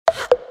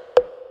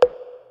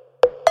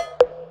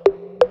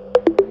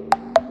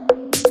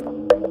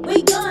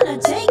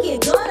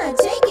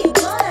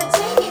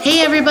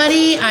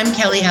everybody. I'm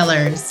Kelly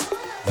Hellers.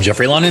 I'm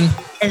Jeffrey London.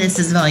 And this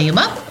is Volume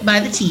Up by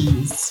the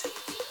Tease.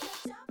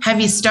 Have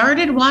you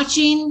started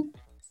watching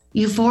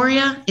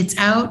Euphoria? It's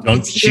out.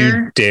 Don't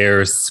you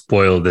dare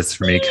spoil this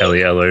for me,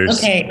 Kelly Hellers.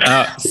 Okay.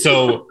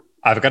 So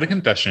I've got a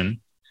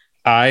confession.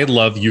 I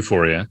love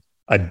Euphoria.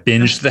 I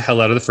binged the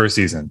hell out of the first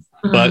season,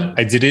 but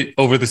I did it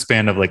over the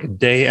span of like a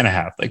day and a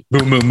half, like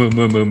boom, boom, boom,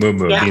 boom, boom, boom,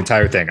 boom, the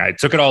entire thing. I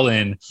took it all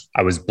in.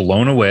 I was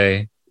blown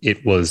away.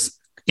 It was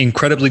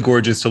incredibly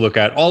gorgeous to look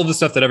at. All of the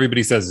stuff that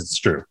everybody says it's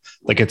true.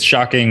 Like, it's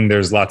shocking.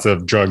 There's lots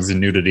of drugs and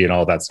nudity and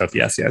all that stuff.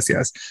 Yes, yes,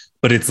 yes.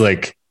 But it's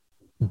like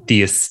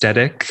the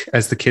aesthetic,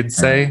 as the kids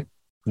say.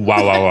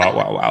 Wow, wow, wow,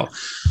 wow, wow.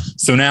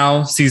 So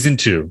now season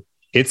 2,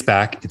 it's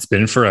back. It's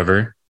been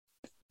forever.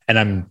 And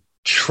I'm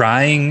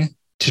trying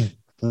to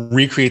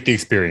recreate the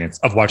experience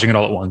of watching it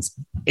all at once.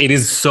 It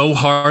is so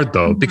hard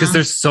though, because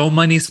there's so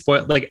many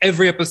like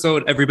every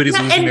episode, everybody's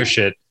losing their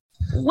shit.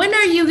 When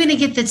are you going to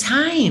get the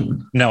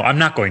time? No, I'm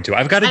not going to.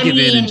 I've got to give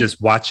in and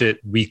just watch it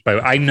week by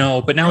week. I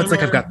know, but now it's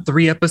like I've got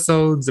 3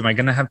 episodes. Am I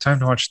going to have time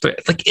to watch 3?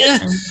 It's like,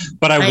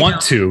 but I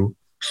want to,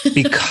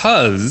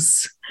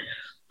 because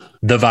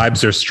the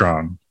vibes are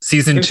strong.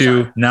 Season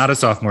 2, not a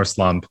sophomore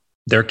slump.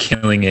 They're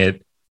killing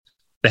it.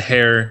 The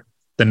hair,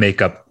 the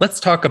makeup. Let's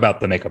talk about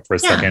the makeup for a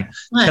second.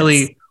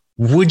 Kelly,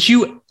 would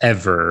you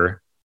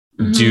ever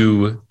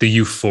do the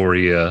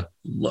Euphoria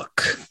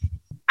look?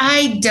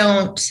 I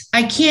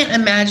can't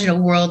imagine a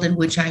world in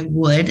which I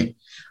would.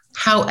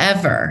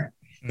 However,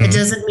 it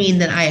doesn't mean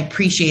that I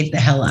appreciate the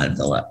hell out of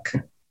the look.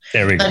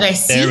 There we go. Like, I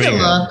see the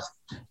look.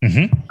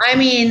 I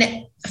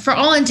mean, for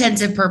all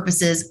intents and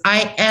purposes,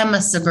 I am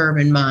a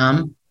suburban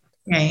mom.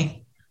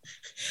 Okay.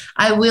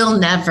 I will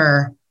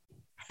never,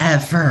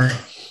 ever,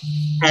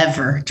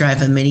 ever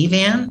drive a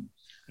minivan.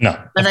 No.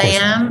 But I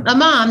am a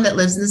mom that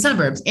lives in the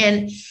suburbs.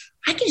 And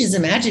I can just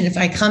imagine if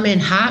I come in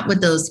hot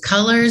with those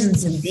colors and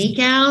some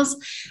decals.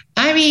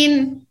 I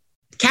mean,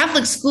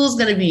 Catholic school's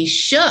going to be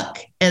shook,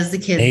 as the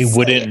kids They say.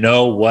 wouldn't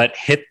know what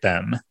hit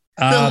them.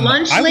 The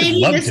lunch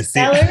lady, Miss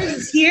Sellers,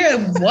 is here.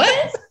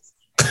 What?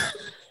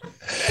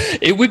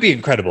 It would be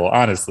incredible,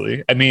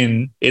 honestly. I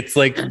mean, it's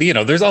like,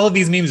 there's all of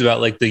these memes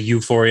about like the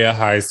Euphoria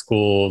high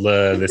school,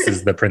 this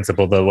is the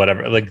principal, the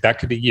whatever. Like, that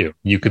could be you.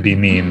 You could be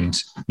memed.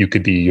 You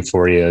could be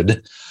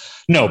Euphoria'd.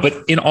 No, but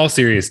in all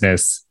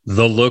seriousness,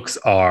 the looks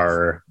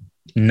are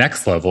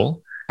next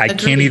level. I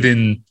can't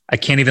even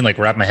like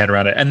wrap my head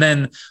around it. And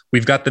then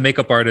we've got the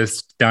makeup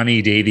artist,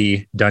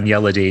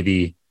 Daniela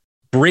Davy,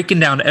 breaking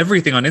down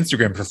everything on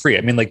Instagram for free.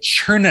 I mean, like,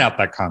 churning out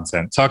that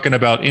content, talking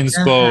about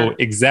inspo,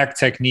 exact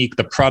technique,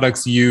 the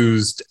products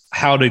used,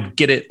 how to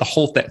get it, the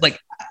whole thing. Like,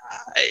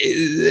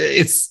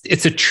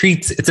 it's a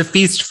treat. It's a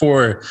feast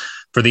for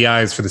the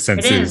eyes, for the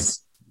senses. It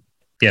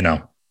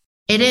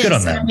is. Good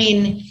on them. I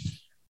mean,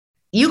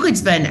 you could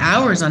spend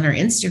hours on her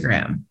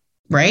Instagram,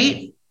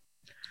 right?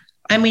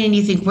 I mean, and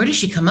you think, where does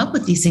she come up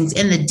with these things?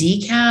 And the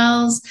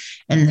decals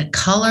and the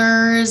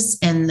colors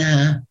and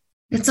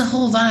it's a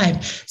whole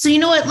vibe. So you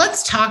know what?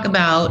 Let's talk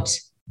about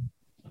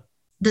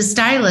the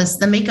stylist,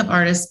 the makeup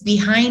artist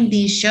behind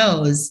these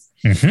shows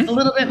a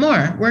little bit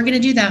more. We're going to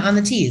do that on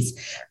the Tease,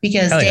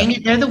 because dang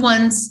it, they're the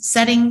ones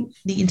setting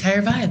the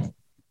entire vibe.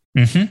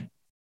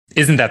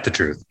 Isn't that the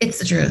truth? It's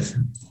the truth.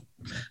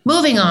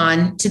 Moving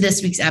on to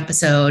this week's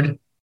episode.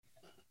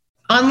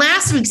 On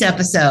last week's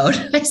episode,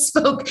 I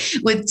spoke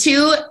with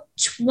 2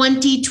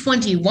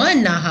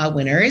 2021 NAHA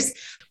winners.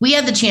 We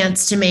had the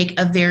chance to make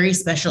a very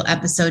special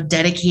episode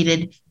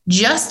dedicated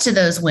just to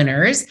those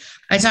winners.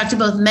 I talked to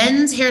both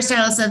Men's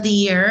Hairstylist of the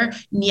Year,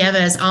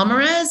 Nieves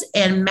Alvarez,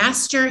 and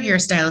Master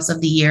Hairstylist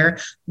of the Year,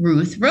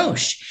 Ruth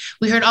Roche.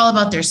 We heard all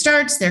about their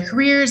starts, their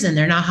careers, and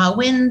their NAHA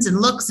wins and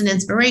looks and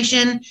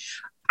inspiration.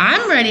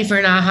 I'm ready for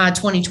NAHA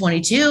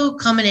 2022,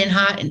 coming in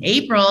hot in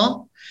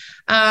April.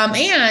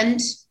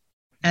 And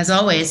as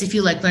always, if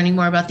you like learning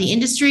more about the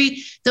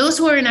industry, those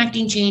who are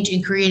enacting change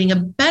and creating a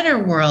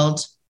better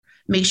world,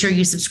 make sure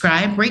you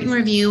subscribe, rate and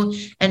review,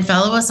 and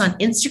follow us on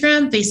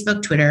Instagram,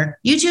 Facebook, Twitter,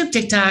 YouTube,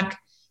 TikTok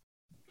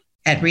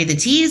at Read the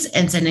Tease,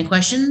 and send in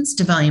questions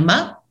to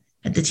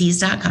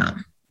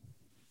volumeup@thetease.com.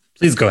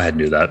 Please go ahead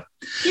and do that.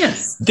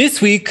 Yes. This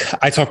week,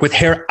 I talk with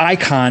hair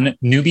icon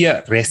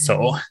Nubia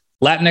Rezo,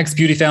 Latinx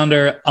beauty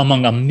founder,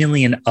 among a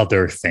million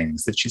other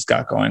things that she's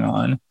got going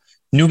on.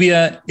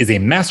 Nubia is a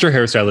master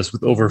hairstylist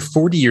with over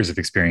 40 years of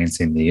experience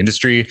in the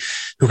industry,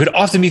 who could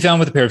often be found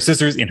with a pair of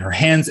scissors in her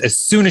hands as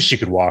soon as she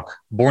could walk.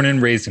 Born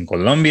and raised in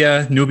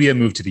Colombia, Nubia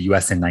moved to the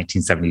US in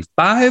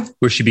 1975,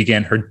 where she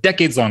began her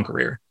decades-long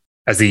career.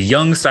 As a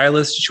young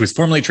stylist, she was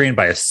formally trained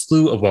by a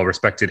slew of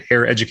well-respected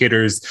hair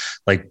educators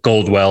like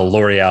Goldwell,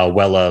 L'Oreal,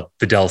 Wella,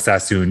 Vidal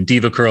Sassoon,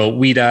 Diva Curl,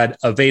 Ouidad,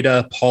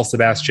 Aveda, Paul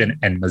Sebastian,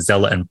 and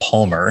Mazzella and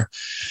Palmer,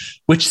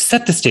 which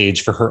set the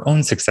stage for her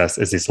own success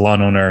as a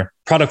salon owner,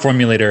 product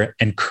formulator,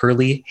 and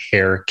curly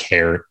hair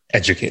care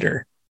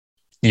educator.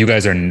 You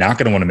guys are not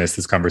going to want to miss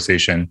this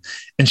conversation.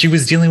 And she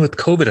was dealing with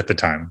COVID at the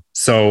time.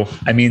 So,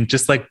 I mean,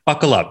 just like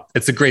buckle up.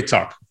 It's a great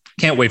talk.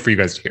 Can't wait for you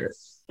guys to hear it.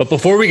 But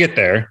before we get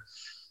there,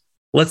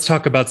 let's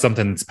talk about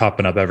something that's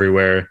popping up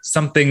everywhere,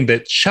 something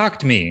that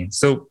shocked me.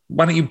 So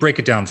why don't you break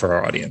it down for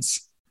our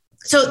audience?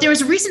 So there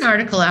was a recent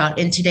article out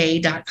in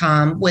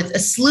today.com with a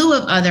slew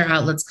of other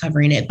outlets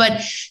covering it.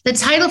 But the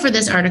title for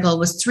this article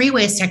was 3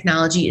 Ways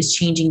Technology is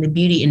Changing the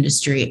Beauty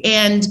Industry.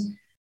 And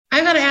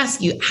I've got to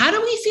ask you, how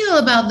do we feel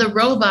about the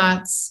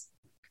robots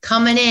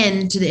coming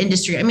into the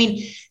industry? I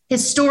mean,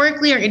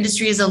 historically, our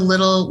industry is a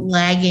little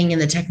lagging in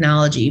the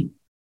technology.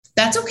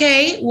 That's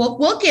okay.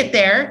 We'll get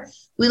there.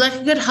 We like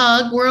a good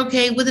hug. We're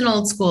okay with an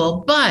old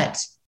school, but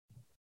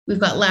we've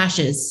got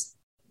lashes.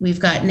 We've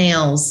got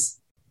nails.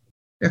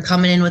 They're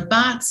coming in with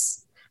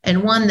bots.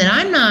 And one that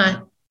I'm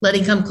not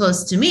letting come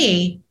close to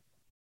me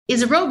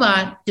is a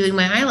robot doing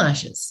my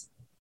eyelashes.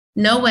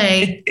 No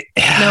way.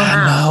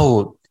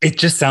 No. It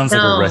just sounds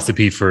like a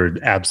recipe for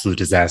absolute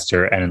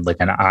disaster and like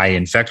an eye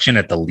infection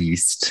at the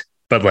least.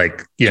 But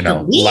like,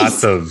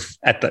 lots of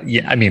but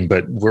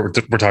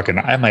we're talking,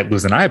 I might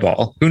lose an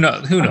eyeball. Who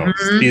knows?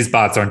 Mm-hmm. These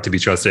bots aren't to be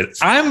trusted.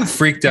 I'm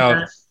freaked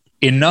out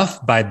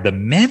enough by the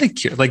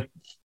manicure. Like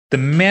the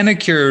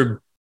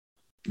manicure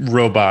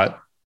robot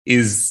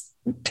is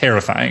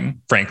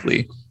terrifying,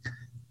 frankly.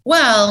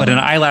 Well, but an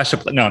eyelash,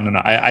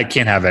 no. I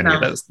can't have any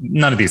of those.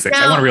 None of these things.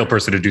 I want a real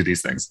person to do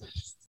these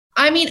things.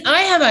 I mean,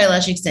 I have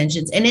eyelash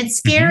extensions and it's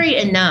scary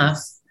enough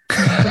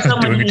for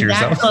someone to be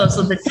that close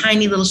with a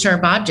tiny little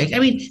sharp object. I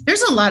mean,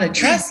 there's a lot of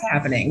trust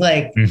happening.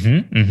 Like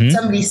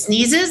somebody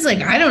sneezes,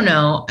 like, I don't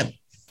know.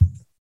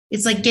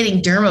 It's like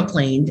getting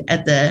dermaplaned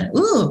at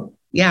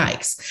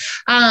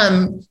yikes.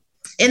 And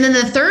then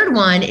the third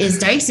one is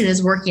Dyson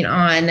is working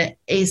on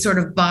a sort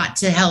of bot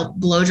to help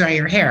blow dry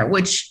your hair,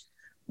 which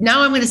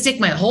now I'm going to stick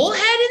my whole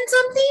head in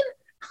something.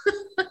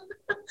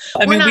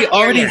 We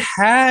already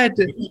had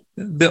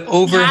the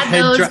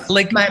overhead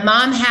like my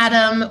mom had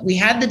them. We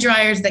had the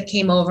dryers that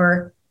came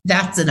over.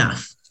 That's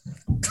enough.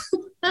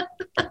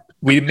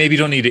 We maybe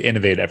don't need to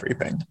innovate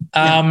everything.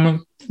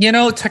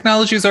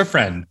 Technology is our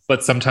friend,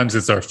 but sometimes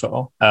it's our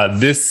foe.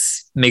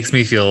 This makes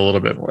me feel a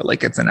little bit more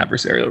like it's an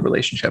adversarial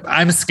relationship.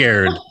 I'm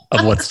scared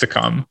of what's to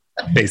come,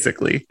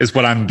 basically, is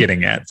what I'm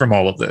getting at from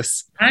all of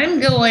this. I'm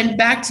going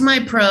back to my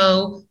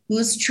pro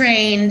who's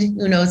trained,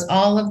 who knows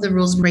all of the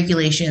rules and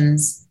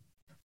regulations.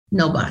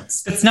 No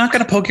bots. It's not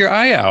going to poke your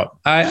eye out.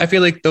 I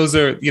feel like those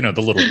are, the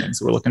little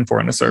things we're looking for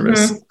in a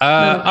service.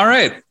 All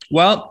right.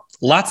 Well,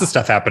 lots of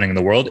stuff happening in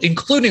the world,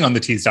 including on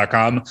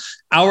thetease.com.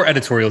 Our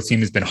editorial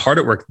team has been hard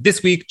at work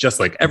this week, just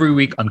like every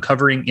week,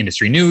 uncovering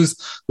industry news,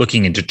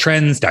 looking into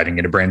trends, diving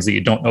into brands that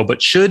you don't know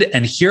but should.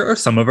 And here are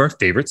some of our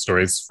favorite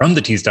stories from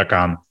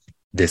thetease.com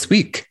this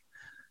week.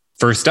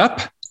 First up,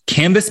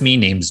 CanvasMe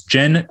names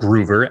Jen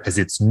Groover as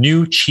its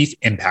new Chief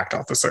Impact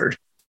Officer.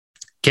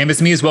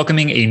 CanvasMe is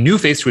welcoming a new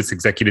face to its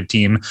executive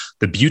team.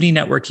 The beauty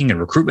networking and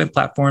recruitment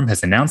platform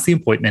has announced the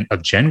appointment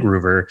of Jen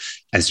Groover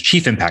as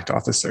Chief Impact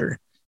Officer.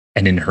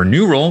 And in her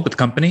new role with the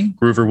company,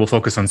 Groover will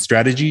focus on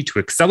strategy to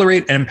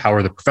accelerate and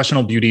empower the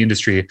professional beauty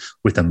industry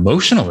with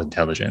emotional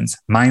intelligence,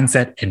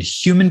 mindset, and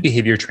human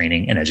behavior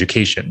training and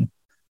education.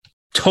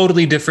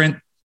 Totally different,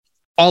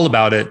 all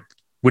about it.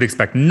 Would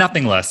expect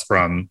nothing less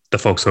from the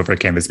folks over at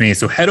CanvasMe.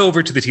 So head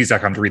over to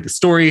thetease.com to read the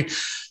story.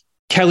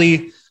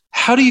 Kelly,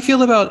 how do you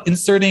feel about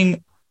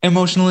inserting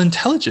emotional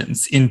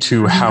intelligence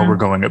into how we're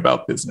going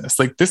about business?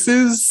 Like, this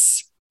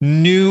is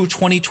new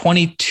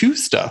 2022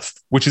 stuff,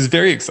 which is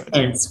very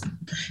exciting.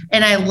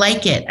 And I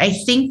like it. I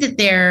think that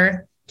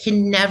there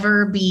can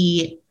never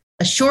be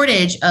a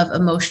shortage of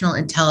emotional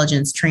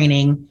intelligence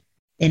training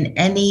in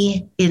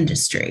any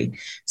industry.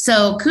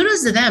 So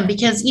kudos to them,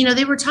 because,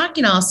 they were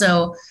talking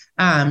also,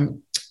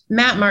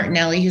 Matt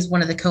Martinelli, who's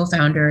one of the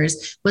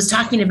co-founders, was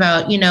talking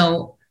about,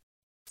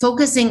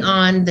 focusing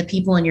on the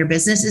people in your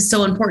business is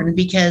so important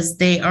because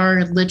they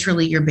are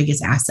literally your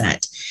biggest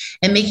asset,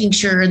 and making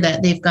sure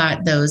that they've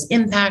got those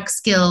impact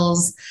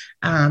skills.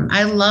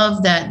 I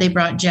love that they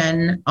brought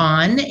Jen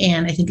on,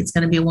 and I think it's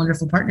going to be a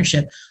wonderful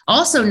partnership.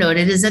 Also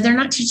noted is that they're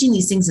not teaching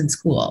these things in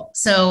school.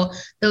 So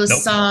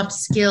those soft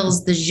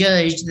skills, the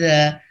zhuzh,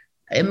 the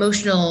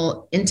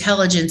emotional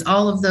intelligence,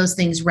 all of those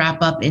things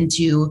wrap up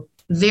into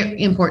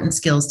very important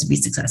skills to be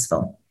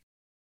successful.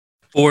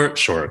 For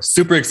sure.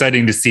 Super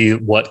exciting to see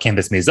what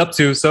CanvasMe is up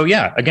to. So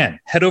yeah, again,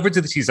 head over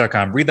to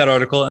thetease.com, read that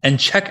article, and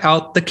check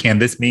out the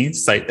CanvasMe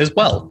site as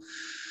well.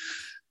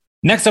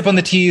 Next up on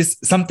the tease,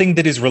 something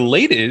that is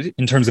related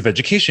in terms of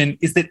education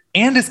is that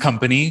And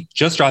company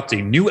just dropped a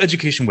new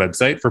education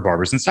website for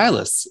barbers and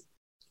stylists.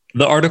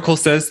 The article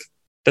says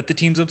that the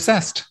team's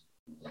obsessed.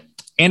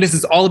 And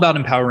is all about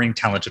empowering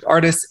talented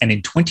artists. And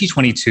in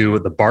 2022,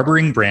 the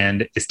Barbering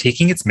brand is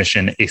taking its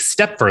mission a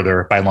step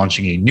further by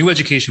launching a new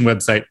education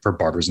website for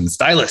barbers and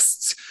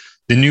stylists.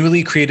 The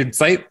newly created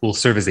site will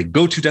serve as a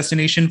go-to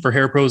destination for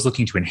hair pros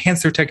looking to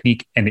enhance their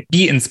technique and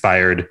be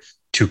inspired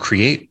to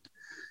create.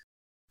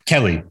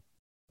 Kelly,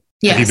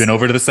 Have you been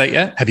over to the site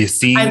yet? Have you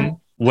seen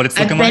what it's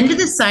looking like? I've been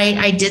to the site.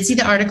 I did see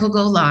the article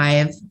go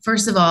live.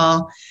 First of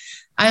all,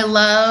 I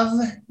love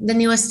the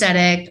new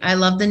aesthetic. I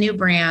love the new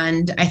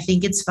brand. I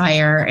think it's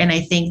fire. And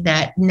I think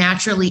that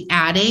naturally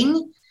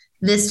adding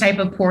this type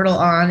of portal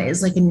on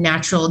is like a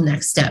natural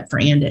next step for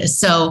Andis.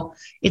 So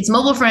it's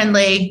mobile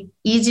friendly,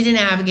 easy to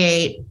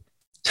navigate.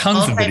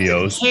 Tons of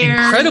videos,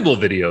 incredible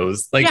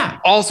videos, like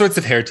all sorts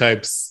of hair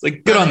types.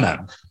 Like, good on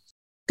them.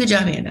 Good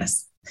job,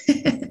 Andis.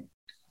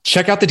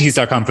 Check out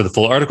thetease.com for the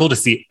full article to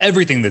see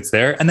everything that's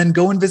there, and then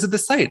go and visit the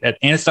site at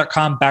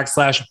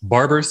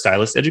andis.com/barber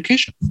stylist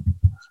education.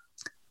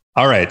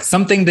 All right,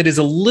 something that is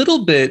a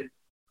little bit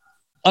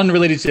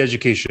unrelated to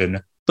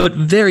education, but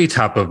very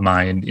top of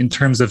mind in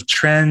terms of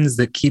trends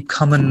that keep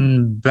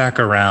coming back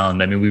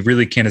around. I mean, we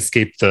really can't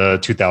escape the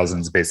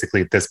 2000s basically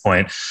at this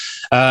point.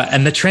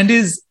 And the trend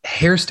is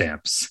hair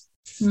stamps.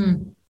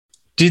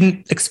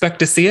 Didn't expect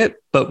to see it,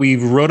 but we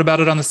wrote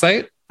about it on the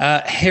site.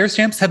 Hair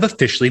stamps have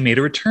officially made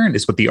a return,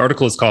 is what the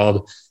article is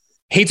called.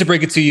 Hate to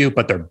break it to you,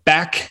 but they're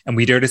back. And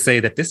we dare to say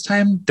that this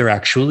time they're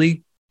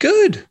actually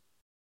good.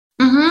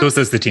 So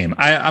says the team.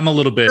 I'm a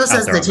little bit. So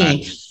says the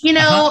team. You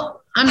know,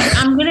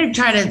 I'm going to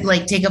try to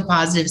like take a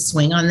positive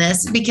swing on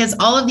this, because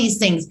all of these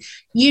things,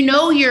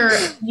 your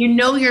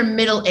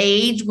middle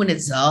age when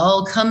it's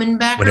all coming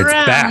back around. When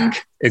it's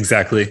back.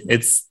 Exactly.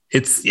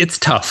 It's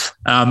tough.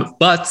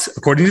 But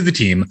according to the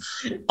team,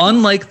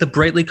 unlike the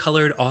brightly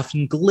colored,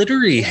 often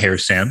glittery hair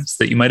stamps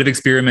that you might have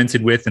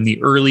experimented with in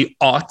the early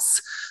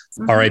aughts,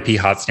 RIP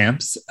hot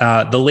stamps,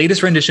 the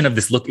latest rendition of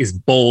this look is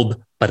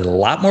bold, but a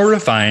lot more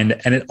refined,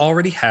 and it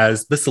already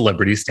has the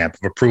celebrity stamp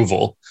of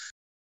approval.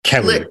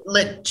 Kelly.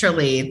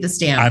 Literally the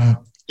stamp.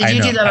 Did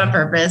you do that on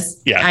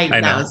purpose? Yeah, I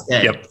know. That was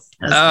good. Yep.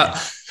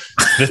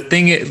 The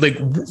thing is, like,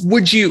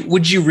 would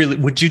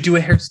you do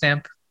a hair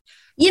stamp?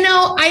 You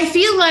know, I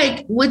feel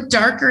like with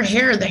darker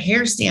hair, the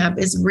hair stamp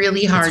is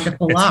really hard to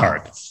pull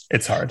off.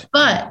 It's hard.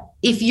 But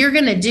if you're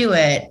going to do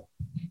it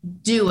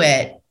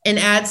and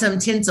add some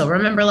tinsel.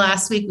 Remember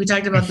last week we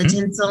talked about the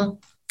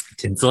tinsel?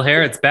 Tinsel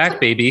hair, it's back,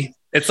 baby.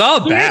 It's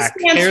all back.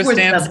 Hair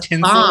stamps,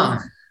 tinsel.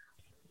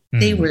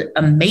 They were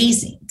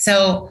amazing.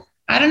 So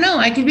I don't know.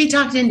 I could be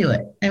talked into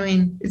it. I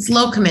mean, it's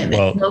low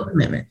commitment.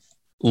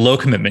 Low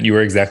commitment. You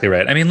were exactly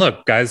right. I mean,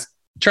 look, guys,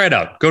 try it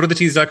out. Go to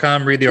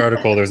thetease.com, read the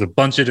article. There's a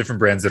bunch of different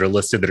brands that are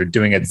listed that are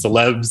doing it.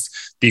 Celebs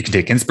that you can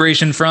take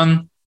inspiration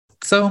from.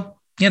 So,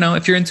 you know,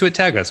 if you're into it,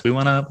 tag us. We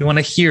want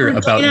to hear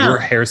about your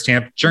hair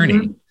stamp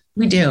journey.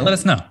 We do. Let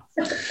us know.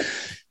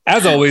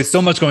 As always,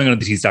 so much going on at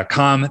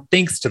thetease.com.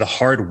 Thanks to the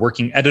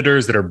hard-working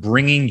editors that are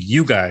bringing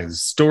you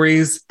guys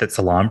stories that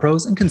salon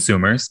pros and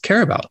consumers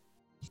care about.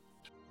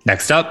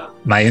 Next up,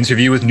 my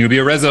interview with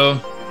Nubia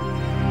Rezo.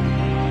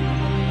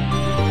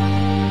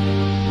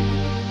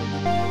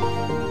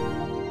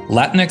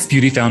 Latinx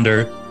beauty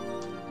founder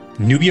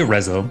Nubia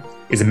Rezo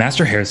is a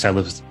master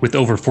hairstylist with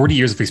over 40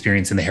 years of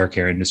experience in the hair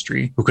care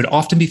industry, who could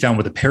often be found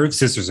with a pair of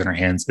scissors in her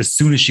hands as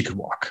soon as she could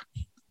walk.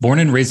 Born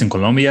and raised in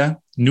Colombia,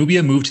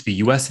 Nubia moved to the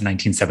US in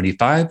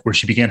 1975, where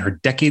she began her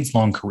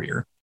decades-long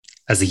career.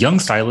 As a young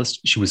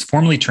stylist, she was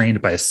formally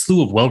trained by a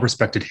slew of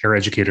well-respected hair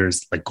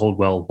educators like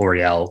Goldwell,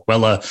 L'Oreal,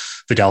 Wella,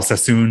 Vidal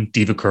Sassoon,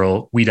 Diva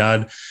Curl,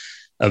 Huidad,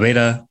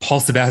 Aveda, Paul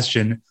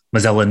Sebastian,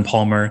 Mazzella and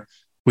Palmer,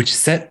 which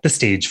set the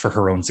stage for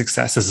her own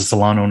success as a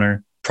salon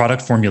owner,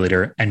 product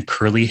formulator, and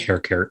curly hair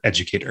care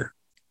educator.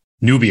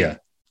 Nubia,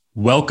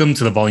 welcome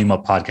to the Volume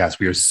Up podcast.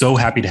 We are so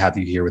happy to have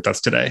you here with us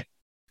today.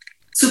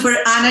 Super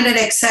honored and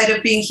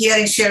excited being here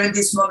and sharing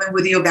this moment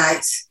with you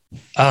guys.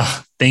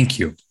 Thank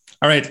you.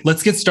 All right,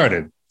 let's get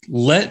started.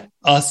 Let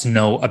us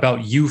know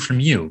about you from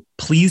you.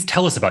 Please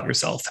tell us about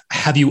yourself.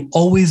 Have you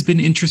always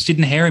been interested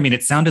in hair? I mean,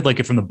 it sounded like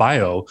it from the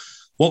bio.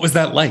 What was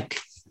that like?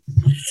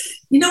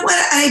 You know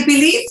what? I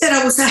believe that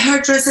I was a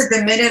hairdresser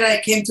the minute I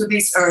came to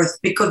this earth,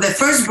 because the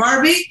first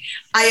Barbie,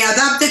 I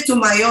adapted to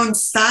my own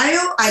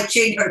style. I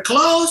changed her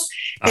clothes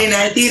and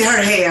I did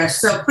her hair.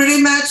 So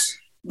pretty much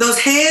those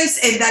hands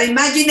and that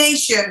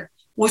imagination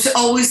was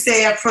always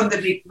there from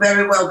the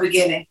very well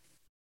beginning.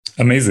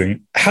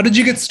 Amazing. How did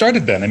you get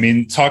started then? I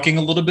mean, talking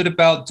a little bit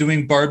about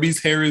doing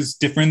Barbie's hair is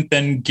different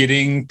than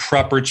getting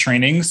proper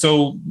training.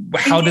 So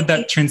how did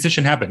that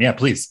transition happen? Yeah,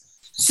 please.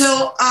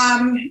 So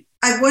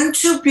I went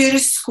to beauty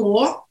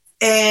school,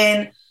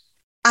 and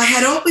I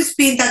had always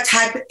been that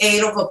type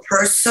A of a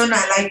person.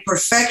 I like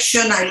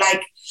perfection. I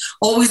like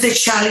always the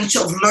challenge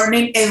of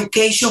learning.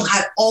 Education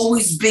had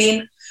always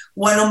been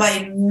one of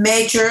my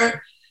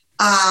major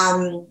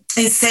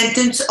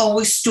incentives,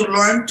 always to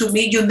learn. To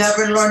me, you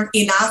never learn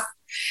enough.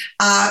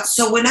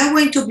 So when I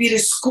went to beauty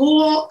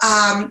school,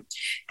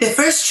 the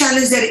first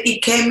challenge that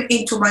it came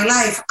into my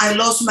life, I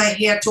lost my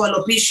hair to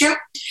alopecia.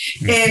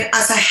 And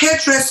as a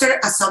hairdresser,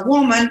 as a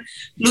woman,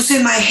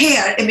 losing my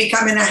hair and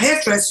becoming a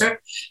hairdresser,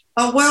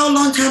 a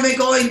long time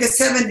ago in the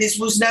 70s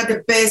was not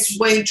the best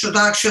way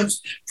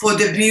introductions for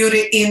the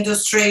beauty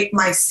industry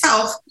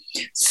myself.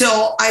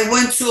 So I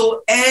went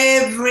to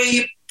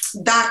every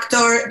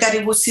doctor that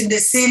it was in the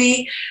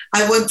city.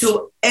 I went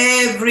to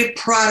every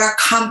product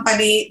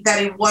company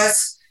that it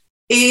was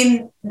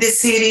in the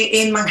city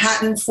in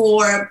Manhattan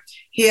for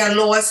hair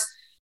loss.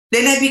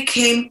 Then I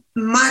became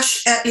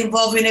much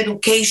involved in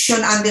education,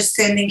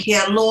 understanding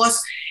hair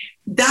loss.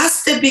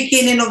 That's the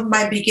beginning of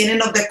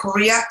the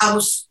career. I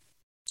was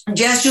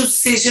just use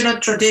seasonal,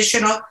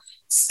 traditional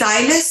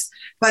stylist,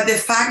 but the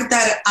fact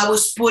that I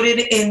was put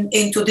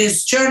into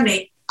this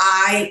journey,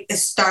 I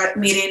start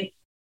meeting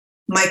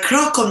my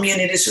curl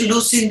communities,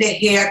 losing the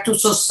hair to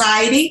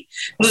society,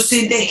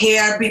 losing the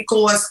hair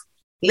because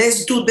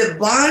let's do the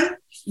bun,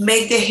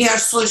 make the hair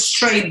so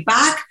straight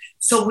back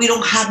so we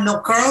don't have no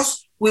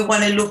curls. We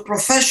want to look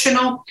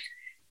professional,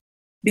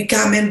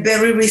 becoming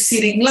very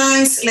receding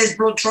lines. Let's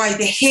blow dry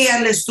the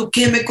hair. Let's do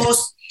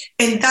chemicals.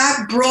 And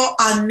that brought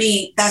on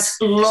me, that's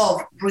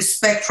love,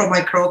 respect from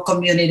my curl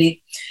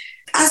community.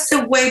 That's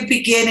the way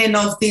beginning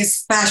of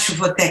this passion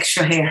for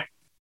texture hair.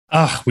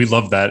 We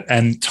love that.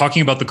 And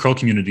talking about the curl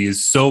community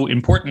is so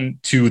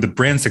important to the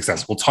brand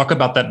success. We'll talk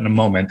about that in a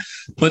moment.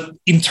 But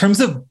in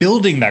terms of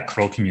building that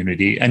curl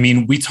community, I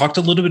mean, we talked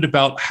a little bit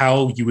about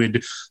how you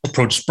would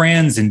approach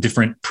brands and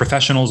different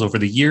professionals over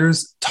the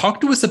years. Talk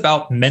to us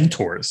about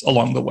mentors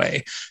along the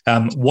way.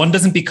 One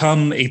doesn't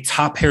become a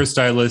top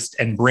hairstylist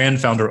and brand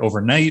founder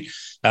overnight.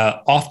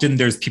 Often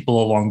there's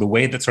people along the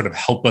way that sort of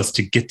help us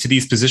to get to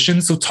these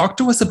positions. So talk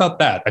to us about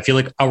that. I feel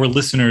like our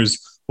listeners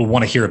will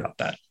want to hear about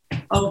that.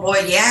 Oh boy,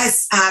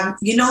 yes.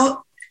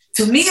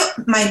 To me,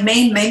 my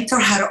main mentor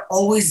had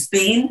always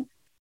been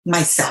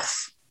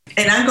myself.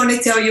 And I'm going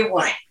to tell you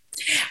why.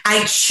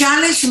 I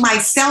challenge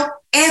myself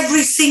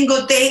every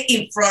single day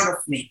in front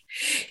of me.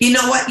 You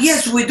know what?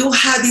 Yes, we do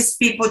have these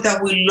people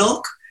that we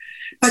look,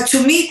 but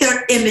to me,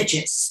 they're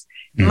images.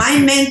 Mm-hmm. My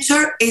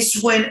mentor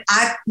is when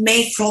I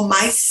made for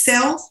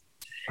myself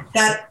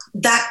that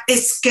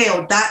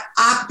scale, that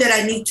up that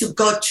I need to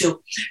go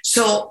to.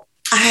 So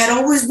I had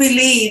always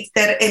believed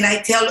that, and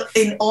I tell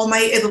in all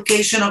my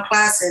educational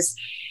classes,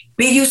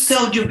 be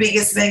yourself your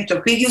biggest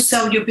mentor, be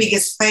yourself your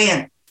biggest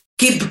fan.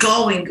 Keep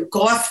going,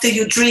 go after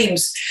your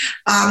dreams.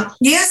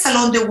 Yes,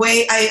 along the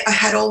way, I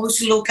had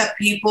always looked at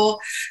people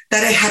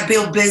that I had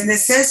built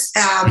businesses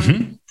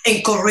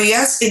in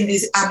careers in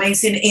this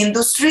amazing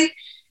industry.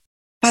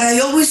 But I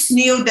always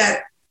knew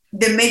that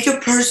the major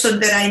person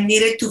that I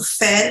needed to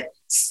feed,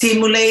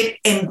 stimulate,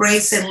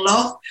 embrace, and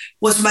love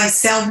was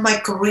myself, my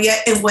career,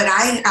 and what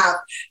I have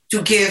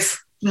to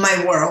give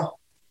my world.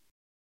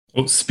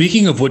 Well,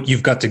 speaking of what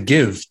you've got to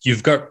give,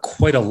 you've got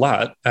quite a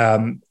lot.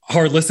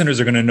 Our listeners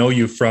are going to know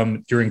you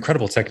from your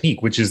incredible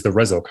technique, which is the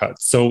Rezo cut.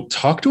 So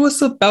talk to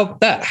us about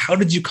that. How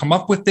did you come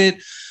up with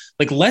it?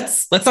 Like,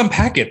 let's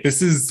unpack it.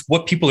 This is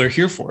what people are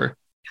here for.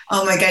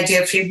 Oh my God,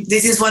 Jeffrey,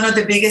 this is one of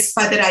the biggest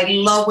parts that I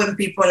love when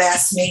people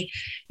ask me.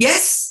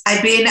 Yes,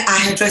 I've been a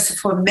hairdresser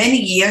for many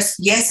years.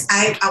 Yes,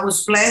 I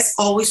was blessed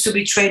always to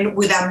be trained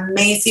with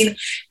amazing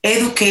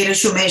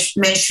educators. You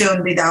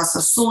mentioned Vidal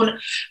Sassoon.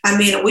 I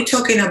mean, we're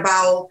talking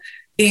about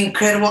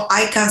incredible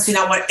icons in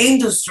our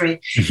industry.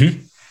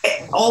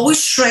 Mm-hmm.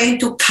 Always trained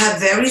to cut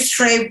very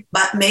straight,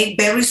 but make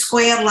very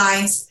square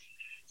lines.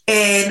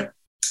 And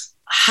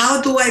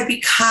how do I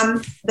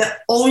become the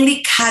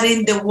only cut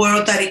in the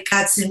world that it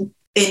cuts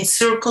in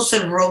circles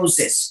and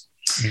roses?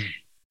 Mm.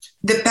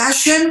 The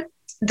passion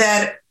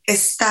that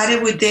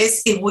started with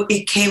this,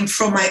 it came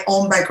from my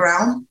own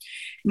background.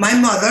 My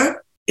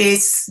mother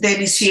is the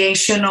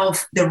initiation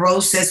of the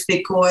roses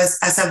because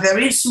as a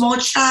very small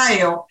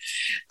child,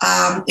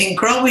 in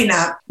growing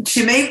up,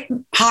 she made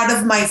part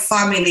of my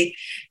family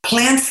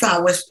plant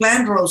flowers,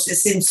 plant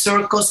roses in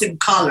circles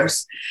and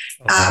colors.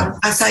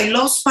 As I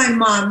lost my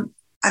mom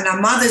on a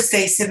Mother's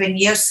Day 7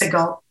 years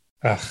ago,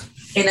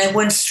 and I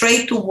went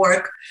straight to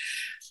work,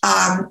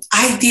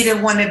 I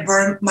didn't want to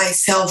burn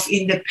myself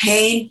in the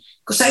pain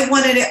because I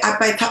wanted it.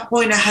 By that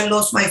point, I had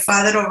lost my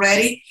father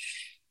already.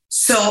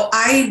 So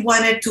I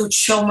wanted to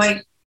show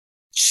my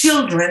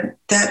children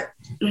that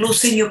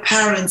losing your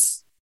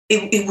parents,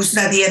 it was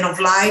not the end of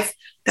life,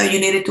 that you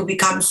needed to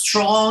become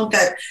strong,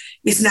 that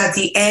it's not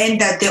the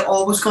end, that they're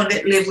always going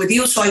to live with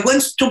you. So I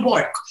went to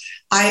work.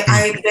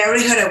 I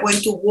buried her. I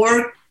went to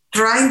work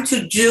trying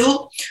to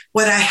do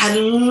what I had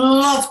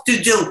loved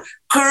to do.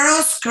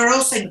 Curls,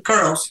 curls, and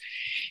curls.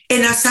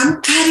 And as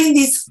I'm cutting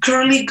this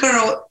curly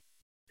girl,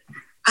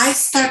 I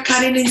start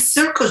cutting in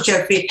circles,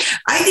 Jeffrey.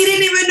 I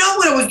didn't even know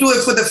what I was doing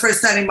for the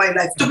first time in my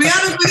life. To be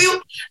honest with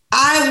you,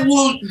 I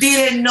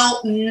didn't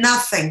know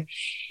nothing.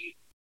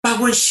 But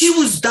when she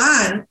was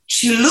done,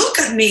 she looked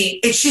at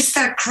me and she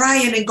started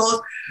crying and goes,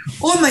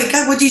 "Oh my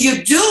God, what did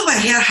you do? My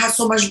hair has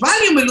so much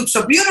volume. It looks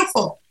so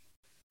beautiful."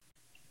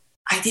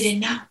 I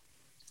didn't know.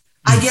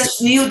 I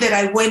just knew that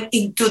I went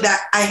into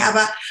that. I have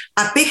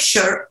a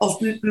picture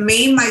of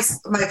me, my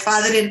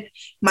father, and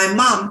my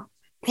mom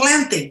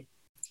planting.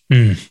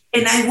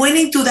 And I went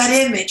into that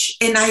image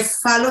and I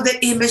followed the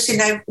image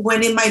and I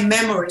went in my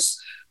memories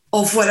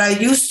of what I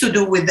used to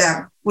do with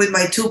them, with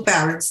my two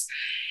parents.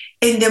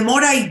 And the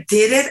more I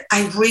did it,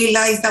 I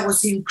realized that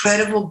was an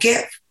incredible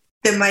gift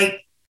that my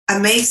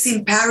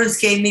amazing parents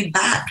gave me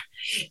back.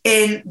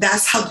 And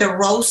that's how the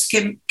rose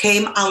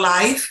came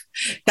alive.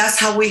 That's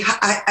how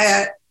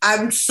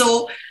I'm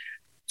so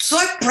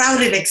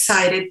proud and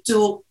excited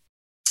to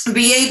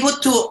be able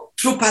to,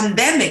 through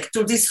pandemic,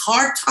 through this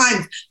hard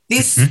time,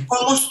 this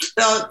almost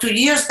 2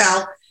 years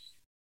now,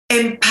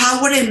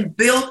 empower and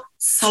build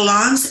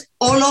salons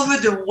all over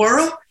the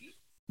world,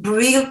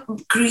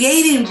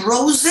 creating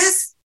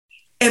roses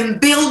and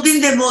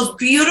building the most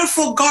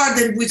beautiful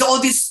garden with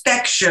all these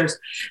textures,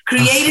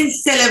 creating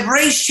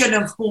celebration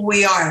of who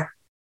we are,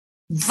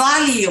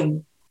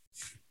 volume,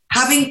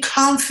 having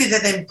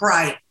confidence and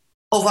pride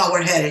of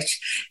our heritage.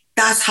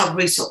 That's how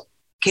Rizzo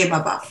came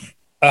about.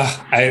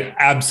 I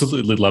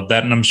absolutely love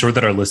that. And I'm sure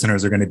that our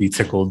listeners are going to be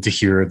tickled to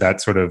hear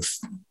that sort of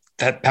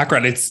that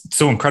background. It's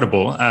so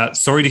incredible.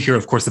 Sorry to hear,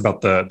 of course,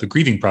 about the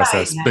grieving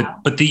process,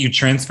 but that you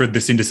transferred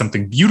this into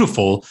something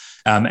beautiful.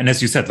 And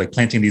as you said, like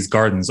planting these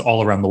gardens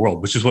all around the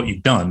world, which is what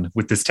you've done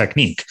with this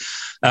technique.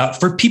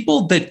 For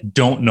people that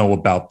don't know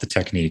about the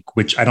technique,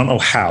 which I don't know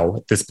how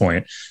at this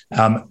point,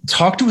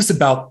 talk to us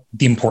about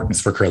the importance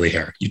for curly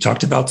hair. You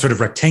talked about sort of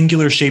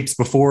rectangular shapes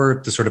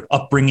before, the sort of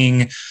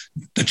upbringing,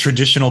 the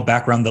traditional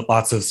background that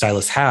lots of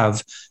stylists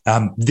have.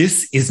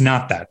 This is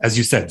not that. As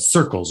you said,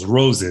 circles,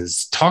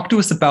 roses. Talk to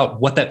us about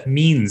what that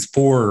means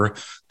for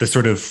the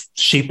sort of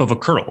shape of a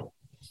curl.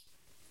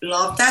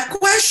 Love that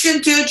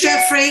question too,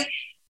 Jeffrey.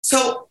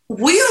 So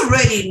we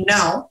already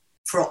know,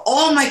 for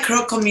all my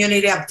curl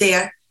community up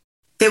there,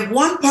 the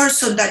one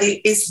person that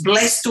is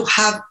blessed to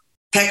have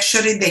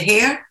texture in the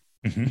hair,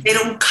 they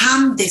don't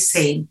come the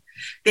same.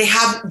 They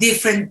have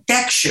different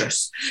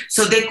textures.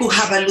 So they could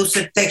have a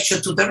looser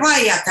texture to the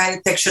right, a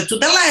tighter texture to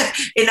the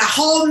left, and a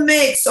whole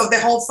mix of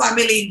the whole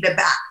family in the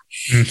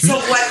back. So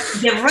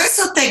what the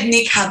Rizzo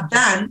technique have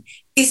done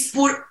is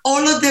put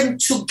all of them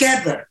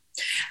together.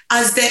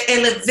 As the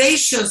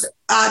elevations,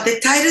 the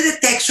tighter the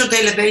texture, the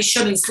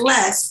elevation is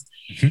less.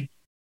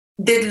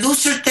 The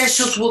looser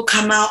textures will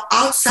come out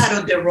outside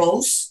of the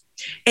rose.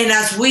 And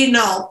as we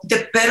know,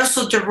 the petals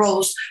of the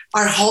rose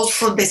are held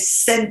from the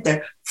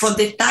center, from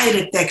the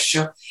tighter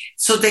texture.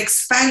 So the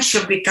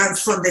expansion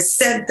becomes from the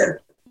center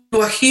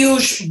to a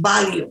huge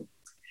volume.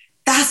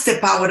 That's the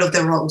power of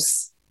the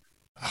rose.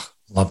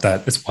 Love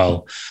that as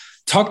well.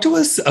 Talk to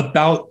us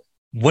about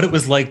what it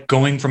was like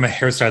going from a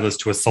hairstylist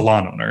to a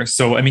salon owner.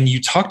 So, I mean,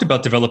 you talked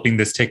about developing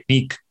this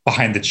technique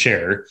behind the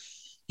chair.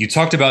 You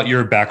talked about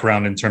your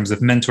background in terms of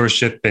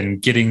mentorship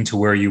and getting to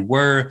where you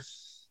were.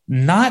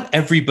 Not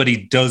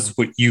everybody does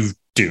what you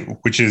do,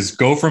 which is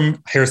go from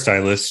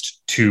hairstylist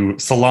to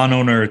salon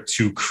owner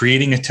to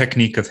creating a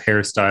technique of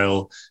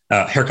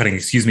haircutting,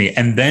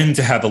 and then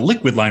to have a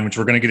liquid line, which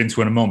we're going to get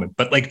into in a moment.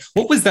 But like,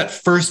 what was that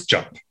first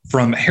jump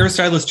from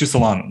hairstylist to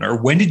salon owner?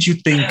 When did you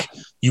think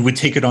you would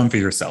take it on for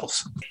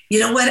yourself? You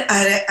know what?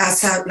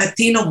 As a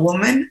Latino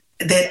woman,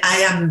 that I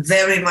am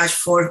very much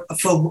for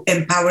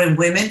empowering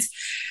women.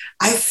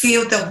 I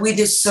feel that we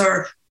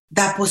deserve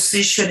that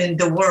position in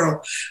the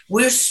world.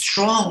 We're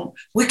strong.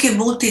 We can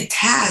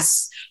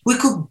multitask. We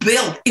could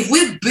build. If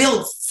we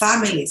build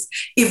families,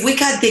 if we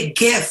got the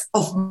gift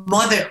of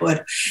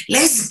motherhood,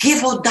 let's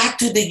give all that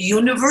to the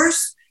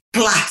universe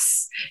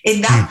plus.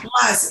 And that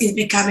plus is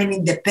becoming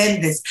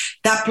independence.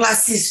 That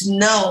plus is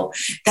know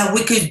that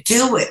we could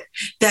do it.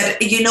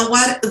 That, you know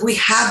what, we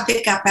have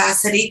the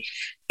capacity.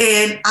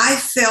 And I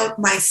felt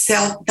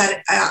myself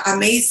that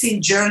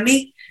amazing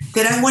journey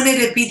that I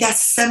wanted to be that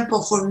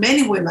simple for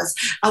many women.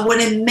 I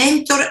want to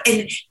mentor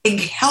and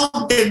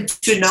help them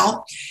to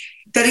know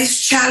that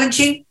it's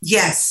challenging,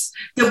 yes.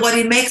 That what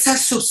it makes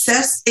us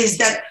success is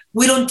that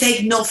we don't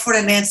take no for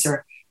an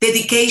answer.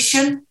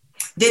 Dedication,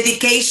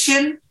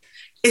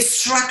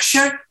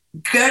 structure,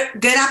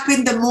 get up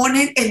in the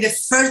morning, and the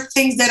first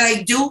things that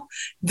I do,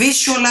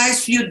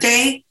 visualize your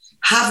day,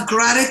 have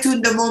gratitude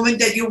in the moment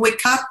that you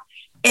wake up,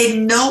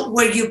 and know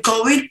where you're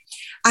going,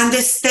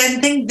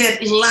 understanding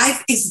that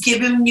life is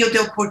giving you the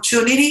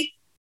opportunity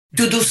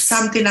to do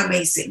something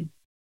amazing.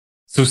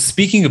 So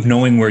speaking of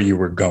knowing where you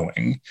were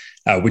going,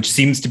 which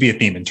seems to be a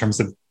theme in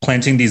terms of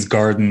planting these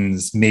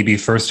gardens, maybe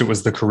first it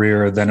was the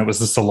career, then it was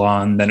the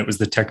salon, then it was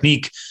the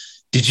technique.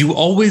 Did you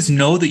always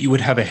know that you would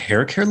have a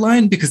hair care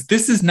line? Because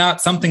this is not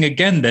something,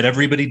 again, that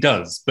everybody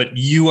does, but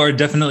you are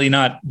definitely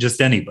not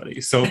just anybody.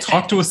 So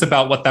talk to us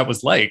about what that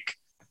was like.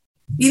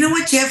 You know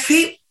what,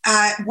 Jeffrey?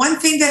 One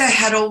thing that I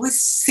had always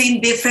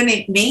seen different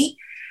in me,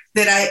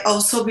 that I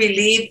also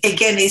believe,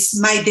 again, is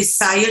my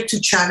desire to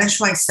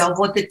challenge myself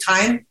all the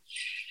time.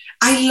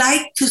 I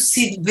like to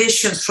see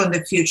visions from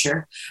the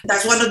future.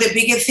 That's one of the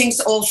biggest things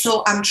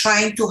also I'm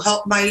trying to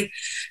help my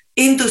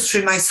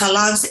industry, my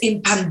salons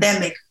in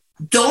pandemic.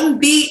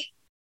 Don't be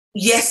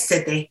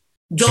yesterday.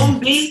 Don't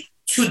be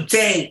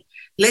today.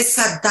 Let's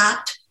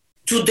adapt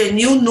to the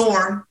new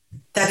norm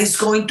that is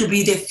going to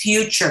be the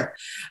future.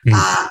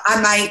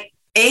 At my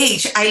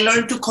age, I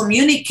learned to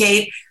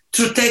communicate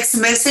through text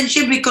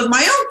messaging because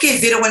my own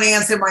kids didn't want to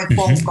answer my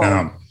phone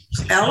call.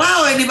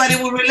 Hello, anybody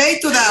will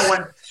relate to that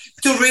one.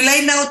 To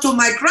relate now to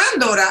my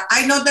granddaughter,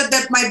 I know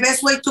that my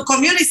best way to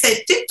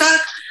communicate, TikTok,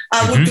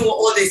 I will do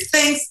all these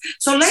things.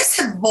 So let's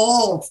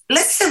evolve.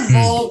 Let's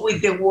evolve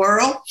with the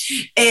world.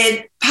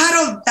 And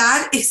part of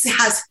that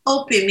has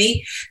helped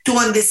me to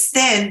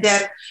understand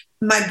that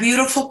my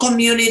beautiful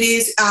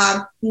communities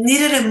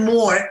needed it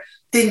more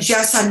than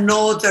just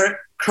another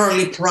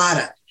curly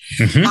product.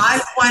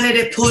 I wanted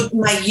to put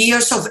my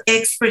years of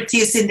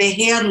expertise in the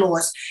hair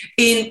loss,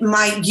 in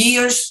my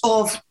years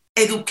of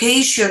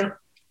education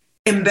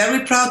am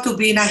very proud to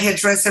be a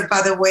hairdresser,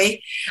 by the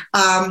way,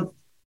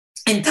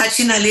 and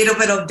touching a little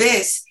bit of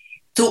this.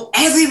 To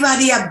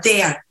everybody up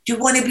there, you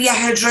want to be a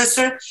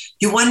hairdresser?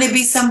 You want to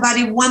be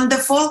somebody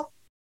wonderful?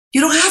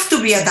 You don't have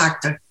to be a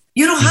doctor.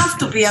 You don't have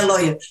to be a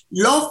lawyer.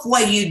 Love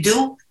what you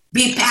do.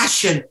 Be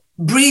passionate.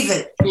 Breathe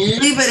it.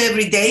 Live it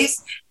every day.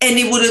 And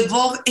it will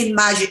evolve in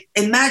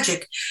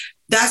magic.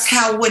 That's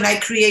how when I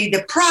create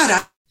the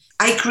product,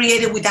 I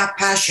create it with that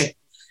passion.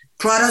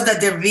 Products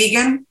that they're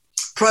vegan,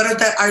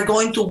 products that are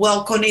going to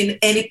welcome in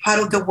any part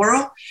of the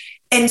world,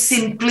 and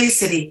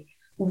simplicity.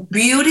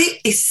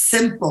 Beauty is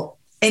simple.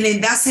 And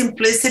in that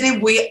simplicity,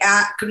 we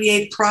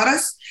create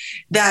products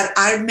that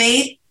are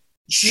made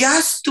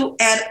just to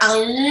add a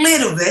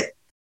little bit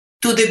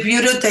to the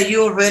beauty that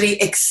you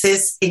already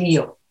exists in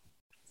you.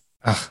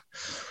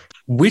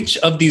 Which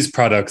of these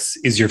products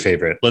is your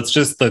favorite? Let's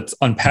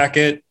unpack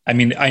it. I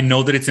mean, I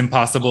know that it's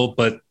impossible,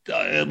 but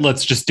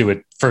let's just do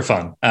it for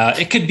fun.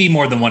 It could be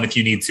more than one if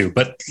you need to,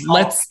 but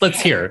let's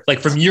hear, like,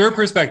 from your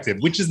perspective,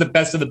 which is the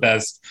best of the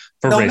best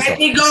for Don't Rezo? make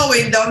me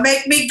going. Don't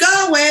make me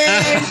going.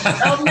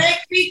 Don't make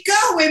me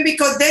going,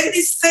 because then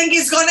this thing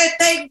is going to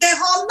take the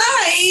whole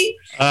night.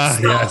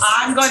 Yes.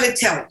 I'm going to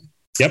tell you.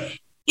 Yep.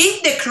 In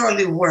the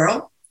curly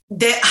world,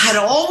 they had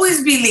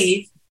always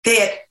believed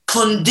that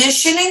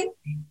conditioning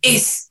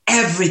is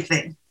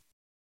everything.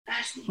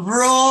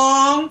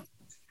 Wrong.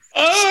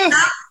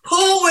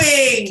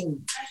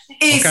 Shampooing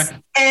is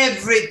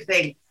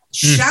everything.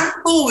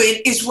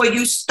 Shampooing is where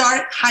you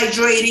start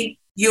hydrating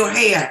your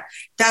hair.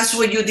 That's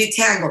where you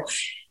detangle.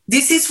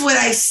 This is what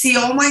I see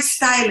all my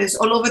stylists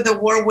all over the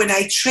world when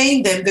I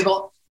train them. They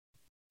go,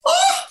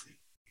 oh,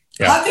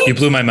 yeah, you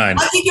blew my mind.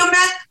 How did you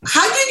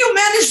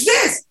manage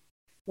this?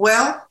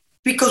 Well,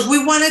 because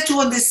we wanted to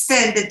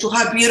understand that to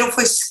have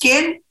beautiful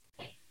skin,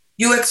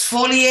 you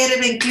exfoliate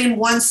it and clean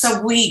once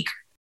a week.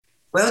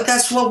 Well,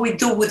 that's what we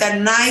do with a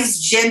nice,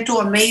 gentle,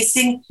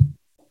 amazing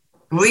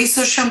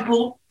Rezo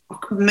shampoo,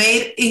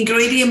 made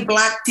ingredient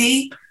black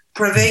tea,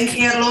 prevent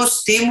hair loss,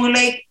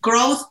 stimulate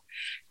growth.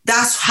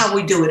 That's how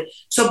we do it.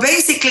 So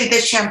basically, the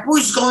shampoo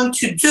is going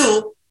to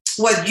do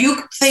what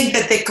you think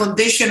that the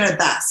conditioner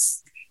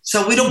does.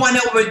 So we don't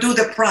want to overdo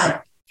the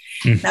product.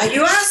 Now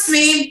you asked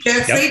me,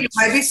 Jeffrey, you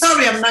might be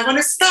sorry, I'm not going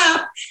to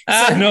stop.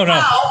 No.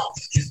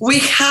 We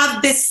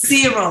have the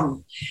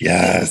serum.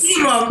 Yes. The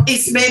serum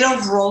is made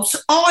of rose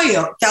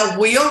oil that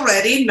we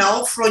already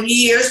know from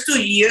years to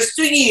years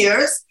to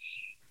years.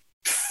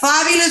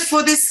 Fabulous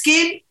for the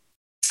skin,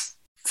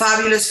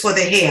 fabulous for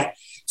the hair.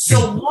 So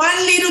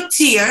one little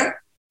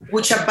tear,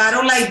 which a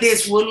bottle like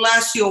this will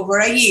last you over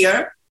a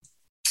year.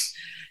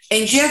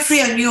 And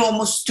Jeffrey and you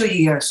almost 2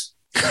 years.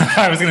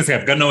 I was going to say,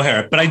 I've got no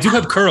hair, but I do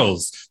have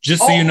curls,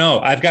 just so you know.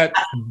 I've got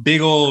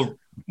big old...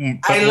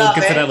 I love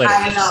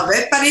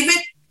it. But even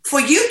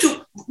for you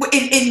to,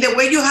 in the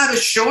way you have it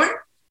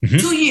short,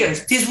 2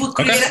 years, this will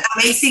create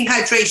amazing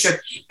hydration.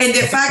 And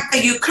the fact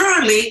that you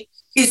currently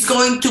is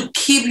going to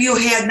keep your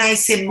hair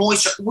nice and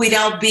moist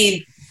without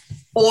being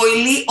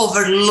oily,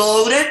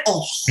 overloaded,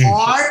 or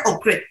hard, or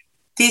crisp.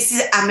 This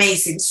is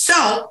amazing.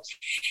 So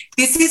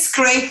this is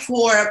great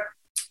for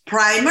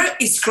primer.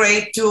 It's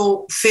great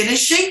to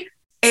finishing.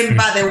 And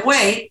by the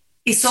way,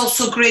 it's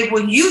also great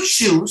when you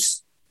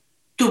choose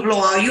to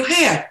blow out your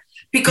hair,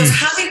 because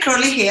having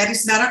curly hair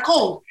is not a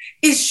cold.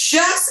 It's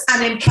just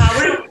an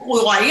empowering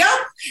who I am,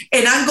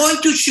 and I'm going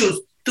to choose.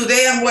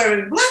 Today I'm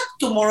wearing black,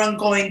 tomorrow I'm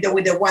going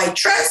with a white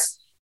dress.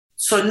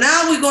 So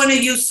now we're going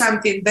to use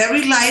something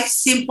very light,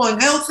 simple,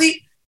 and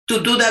healthy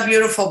to do that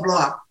beautiful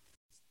blowout.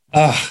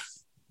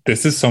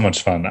 This is so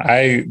much fun.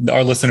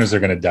 Our listeners are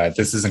going to die.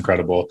 This is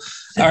incredible.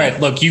 All right.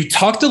 Look, you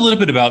talked a little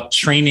bit about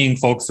training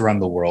folks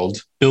around the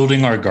world,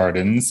 building our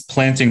gardens,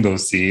 planting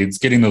those seeds,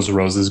 getting those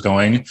roses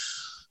going.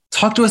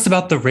 Talk to us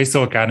about the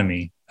Rezo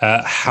Academy.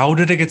 How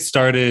did it get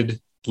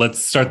started?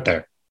 Let's start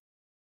there.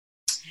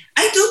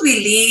 I do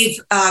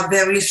believe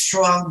very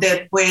strong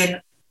that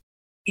when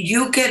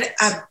you get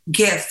a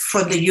gift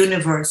from the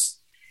universe,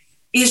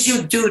 it's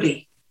your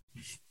duty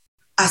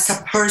as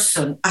a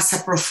person, as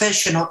a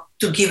professional,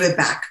 to give it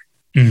back.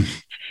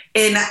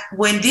 And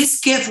when this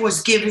gift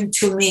was given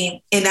to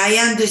me, and I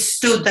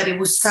understood that it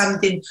was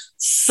something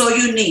so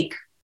unique,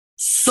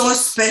 so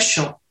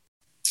special,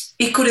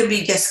 it couldn't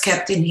be just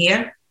kept in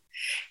here.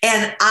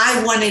 And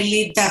I want to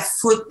leave that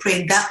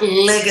footprint, that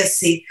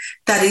legacy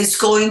that is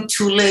going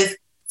to live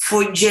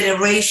for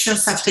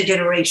generations after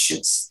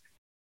generations,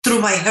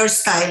 through my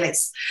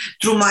hairstylist,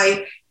 through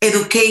my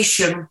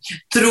education,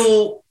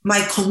 through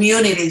my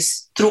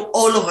communities, through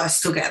all of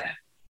us together.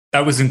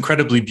 That was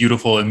incredibly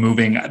beautiful and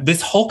moving.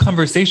 This whole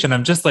conversation,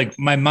 I'm just like,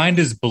 my mind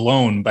is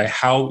blown by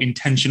how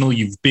intentional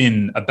you've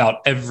been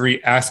about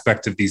every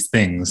aspect of these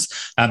things,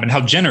 and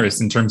how generous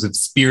in terms of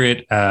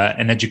spirit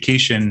and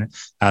education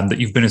that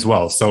you've been as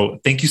well. So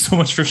thank you so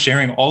much for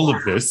sharing all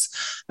of this.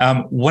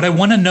 What I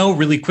want to know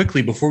really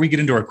quickly before we get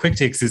into our quick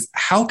takes is,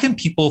 how can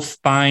people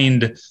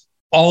find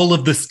all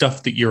of the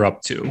stuff that you're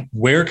up to?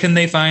 Where can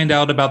they find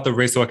out about the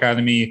Rezo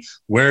Academy?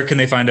 Where can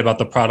they find about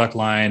the product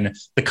line,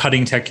 the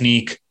cutting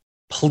technique?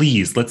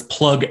 please, let's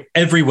plug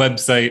every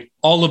website,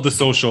 all of the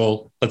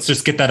social. Let's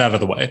just get that out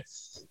of the way.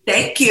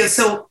 Thank you.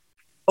 So,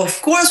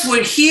 of course,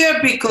 we're here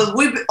because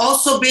we've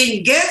also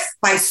been gifted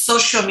by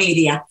social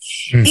media.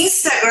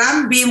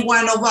 Instagram being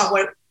one of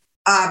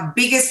our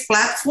biggest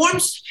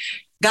platforms.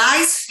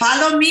 Guys,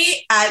 follow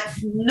me at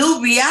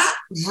Nubia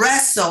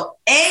Rezo.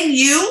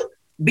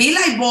 N-U-B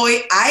like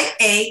boy,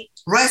 I-A,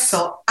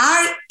 Rezo,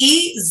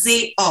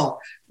 R-E-Z-O.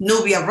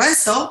 Nubia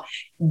Rezo.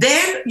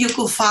 Then you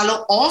can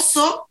follow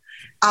also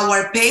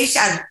our page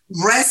at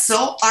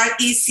Rezo,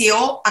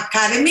 R-E-C-O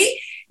Academy.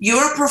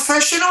 You're a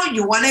professional,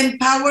 you want to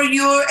empower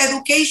your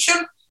education,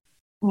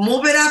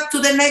 move it up to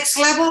the next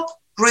level,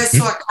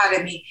 Rezo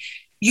Academy.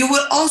 You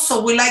will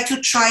also would like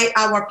to try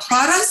our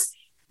products,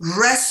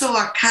 Rezo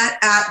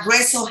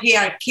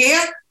Hair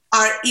Care,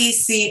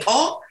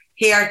 R-E-C-O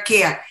Hair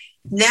Care.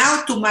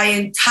 Now to my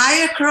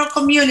entire curl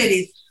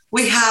community,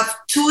 we have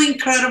two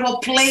incredible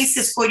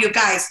places for you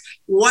guys.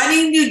 One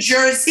in New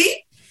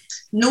Jersey,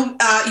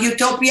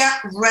 Utopia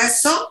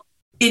Rezo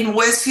in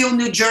Westfield,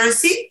 New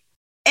Jersey,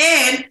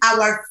 and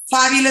our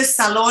fabulous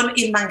salon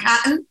in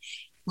Manhattan,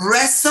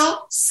 Rezo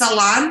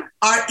Salon,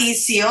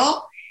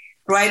 R-E-C-O,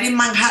 right in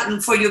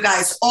Manhattan for you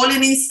guys. All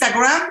in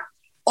Instagram,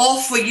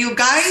 all for you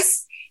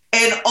guys.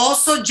 And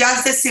also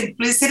just the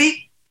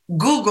simplicity,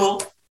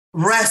 Google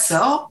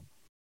Rezo.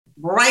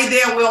 Right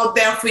there, we're all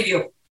there for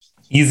you.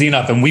 Easy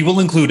enough. And we will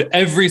include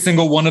every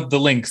single one of the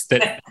links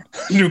that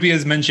Nubia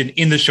has mentioned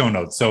in the show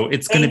notes. So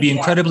it's going to be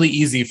incredibly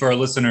easy for our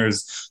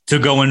listeners to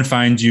go and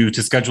find you,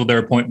 to schedule their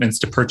appointments,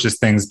 to purchase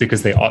things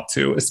because they ought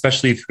to,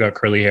 especially if you've got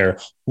curly hair.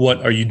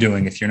 What are you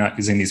doing if you're not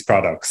using these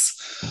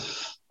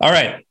products? All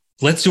right,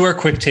 let's do our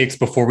quick takes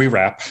before we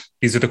wrap.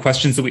 These are the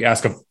questions that we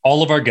ask of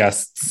all of our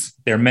guests.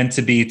 They're meant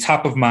to be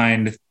top of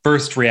mind,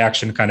 first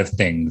reaction kind of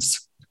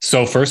things.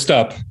 So first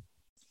up,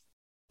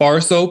 bar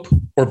soap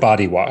or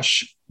body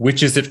wash?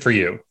 Which is it for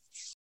you?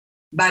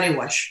 Body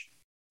wash.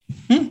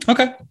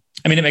 Okay.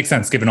 I mean, it makes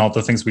sense given all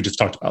the things we just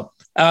talked about.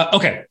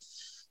 Okay.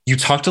 You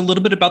talked a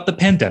little bit about the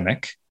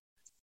pandemic,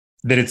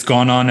 that it's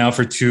gone on now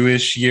for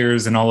 2-ish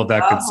years and all of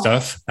that good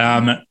stuff.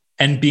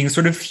 And being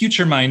sort of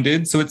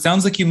future-minded. So it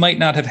sounds like you might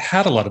not have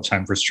had a lot of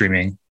time for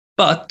streaming,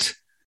 but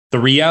the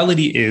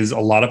reality is a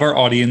lot of our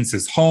audience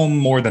is home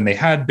more than they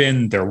had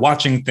been. They're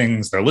watching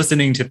things, they're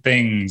listening to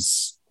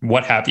things,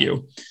 what have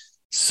you.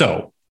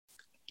 So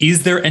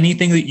is there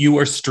anything that you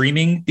are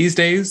streaming these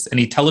days?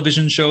 Any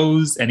television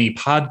shows, any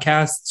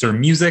podcasts or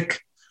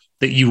music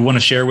that you want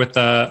to share with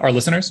our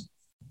listeners?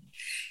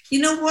 You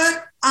know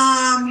what?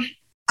 I'm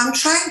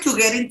trying to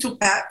get into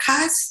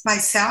podcasts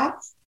myself.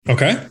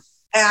 Okay.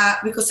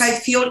 Because I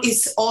feel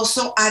it's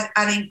also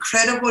an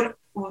incredible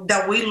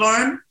that we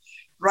learned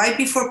right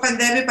before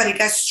pandemic, but it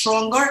got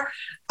stronger.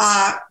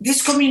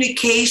 This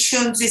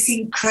communications, this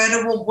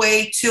incredible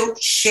way to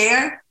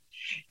share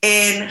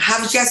and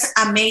have just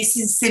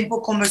amazing,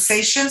 simple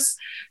conversations.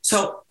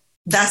 So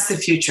that's the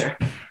future.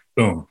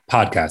 Boom.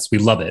 Podcast. We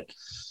love it.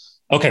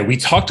 Okay. We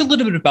talked a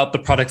little bit about the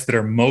products that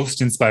are most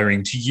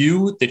inspiring to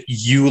you, that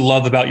you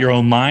love about your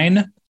own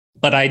line,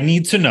 but I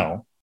need to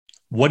know,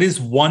 what is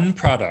one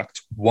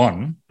product,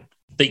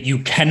 that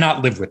you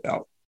cannot live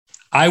without?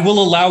 I will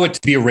allow it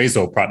to be a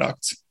Rezo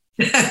product.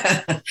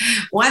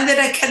 One that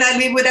I cannot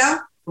live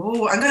without?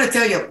 Oh, I'm going to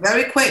tell you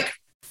very quick.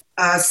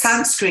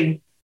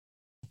 Sunscreen.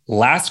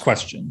 Last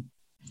question.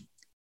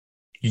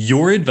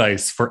 Your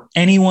advice for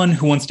anyone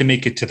who wants to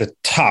make it to the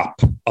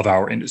top of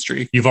our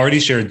industry. You've already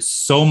shared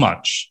so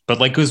much, but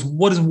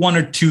what is one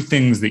or two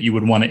things that you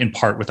would want to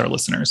impart with our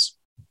listeners?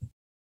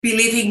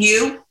 Believe in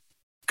you,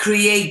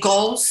 create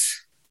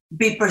goals,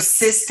 be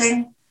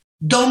persistent,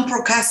 don't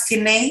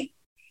procrastinate.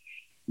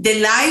 The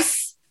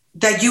life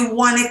that you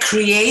want to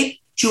create,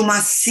 you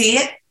must see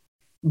it,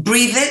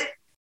 breathe it,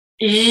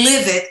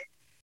 live it,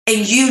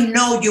 and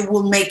you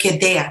will make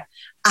it there.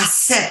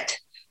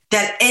 Accept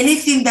that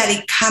anything that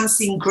it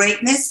comes in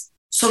greatness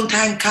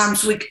sometimes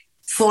comes with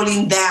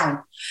falling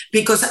down.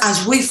 Because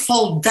as we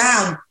fall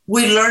down,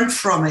 we learn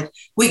from it.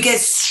 We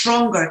get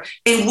stronger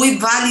and we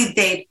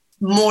validate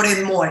more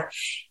and more.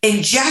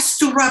 And just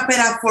to wrap it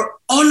up for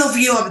all of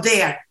you up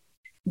there,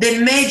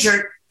 the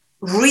major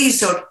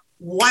reason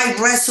why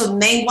Rezo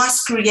name was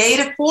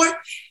created for,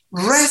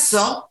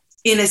 Rezo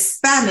in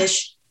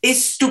Spanish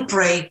is to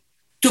pray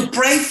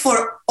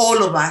for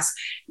all of us.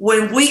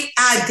 When we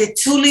add the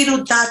two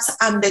little dots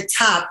on the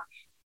top,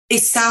 it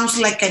sounds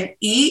like an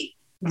E,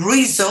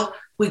 Rezo.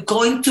 We're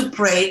going to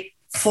pray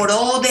for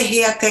all the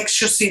hair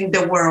textures in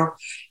the world.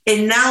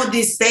 And now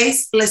these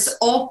days, let's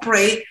all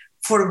pray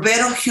for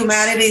better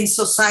humanity in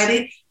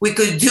society. We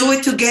could do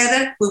it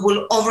together. We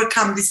will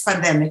overcome this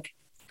pandemic.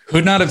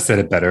 Could not have said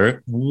it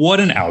better.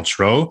 What an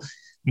outro.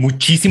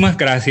 Muchísimas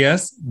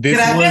gracias. This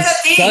was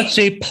such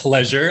a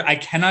pleasure. I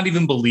cannot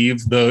even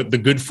believe the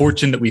good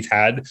fortune that we've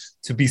had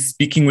to be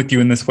speaking with you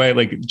in this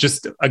way.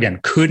 Just again,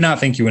 could not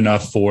thank you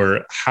enough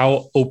for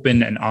how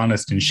open and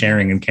honest and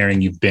sharing and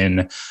caring you've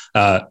been.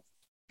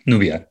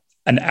 Nubia,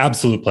 an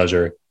absolute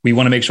pleasure. We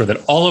want to make sure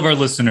that all of our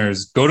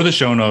listeners go to the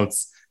show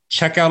notes,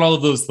 check out all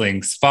of those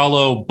links,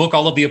 follow, book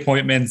all of the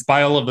appointments,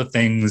 buy all of the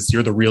things.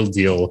 You're the real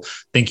deal.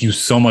 Thank you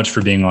so much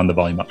for being on the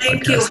Volume Up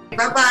Thank podcast. you.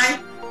 Bye-bye.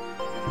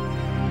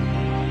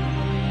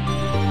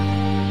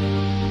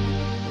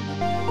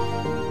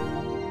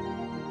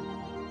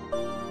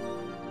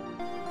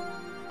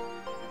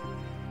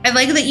 I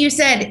like that you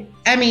said,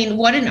 I mean,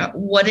 what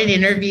an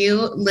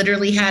interview.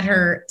 Literally had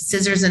her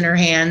scissors in her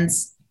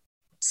hands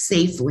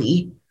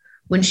safely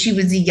when she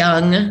was a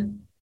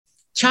young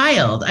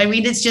child. I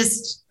mean, it's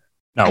just...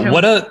 No,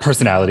 what a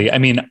personality. I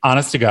mean,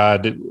 honest to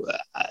God,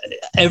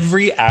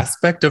 every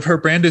aspect of her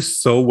brand is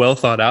so well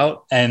thought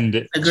out,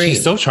 and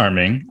she's so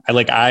charming.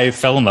 I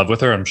fell in love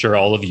with her. I'm sure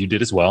all of you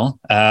did as well.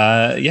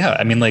 Yeah,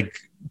 I mean,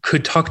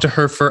 could talk to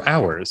her for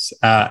hours.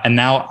 And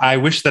now I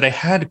wish that I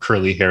had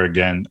curly hair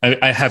again.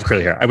 I have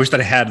curly hair. I wish that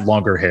I had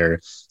longer hair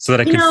so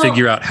that I could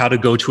figure out how to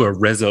go to a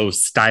Rezo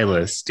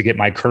stylist to get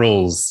my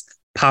curls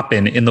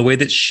popping in the way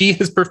that she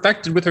has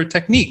perfected with her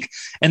technique,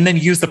 and then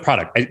use the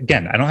product. I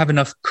don't have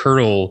enough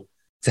curl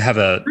to have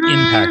an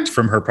impact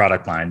from her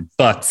product line,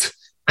 but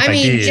I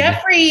mean,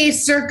 Jeffree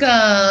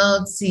circa,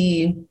 let's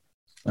see,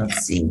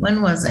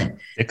 when was it?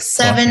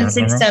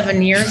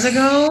 7 years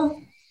ago.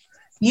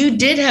 You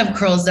did have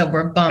curls that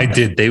were bumping. I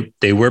did.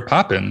 They were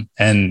popping,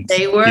 and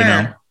they were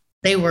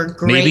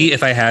great. Maybe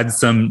if I had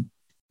some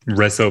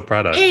Rezo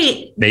product,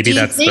 maybe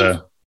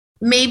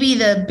maybe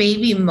the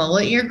baby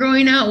mullet you're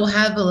growing out will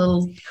have a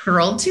little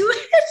curl to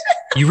it.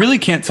 You really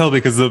can't tell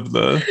because of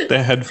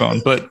the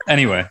headphone, but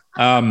anyway,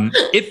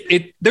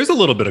 there's a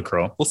little bit of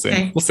curl. We'll see.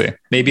 Okay. We'll see.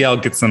 Maybe I'll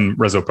get some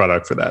Rezo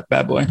product for that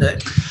bad boy.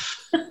 Good.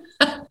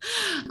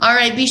 All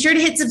right. Be sure to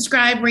hit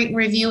subscribe, rate, and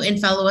review, and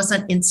follow us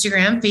on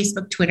Instagram,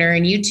 Facebook, Twitter,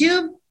 and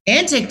YouTube,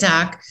 and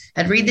TikTok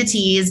at Read the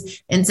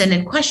Tease, and send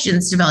in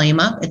questions to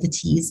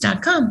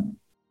volumeup@thetease.com.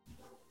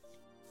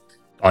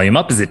 Volume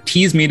Up is a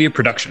Tease Media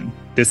production.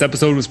 This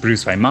episode was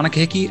produced by Monica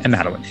Hickey and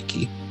Madeline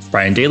Hickey.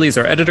 Brian Daly is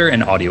our editor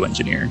and audio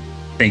engineer.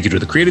 Thank you to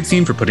the creative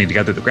team for putting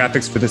together the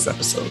graphics for this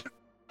episode.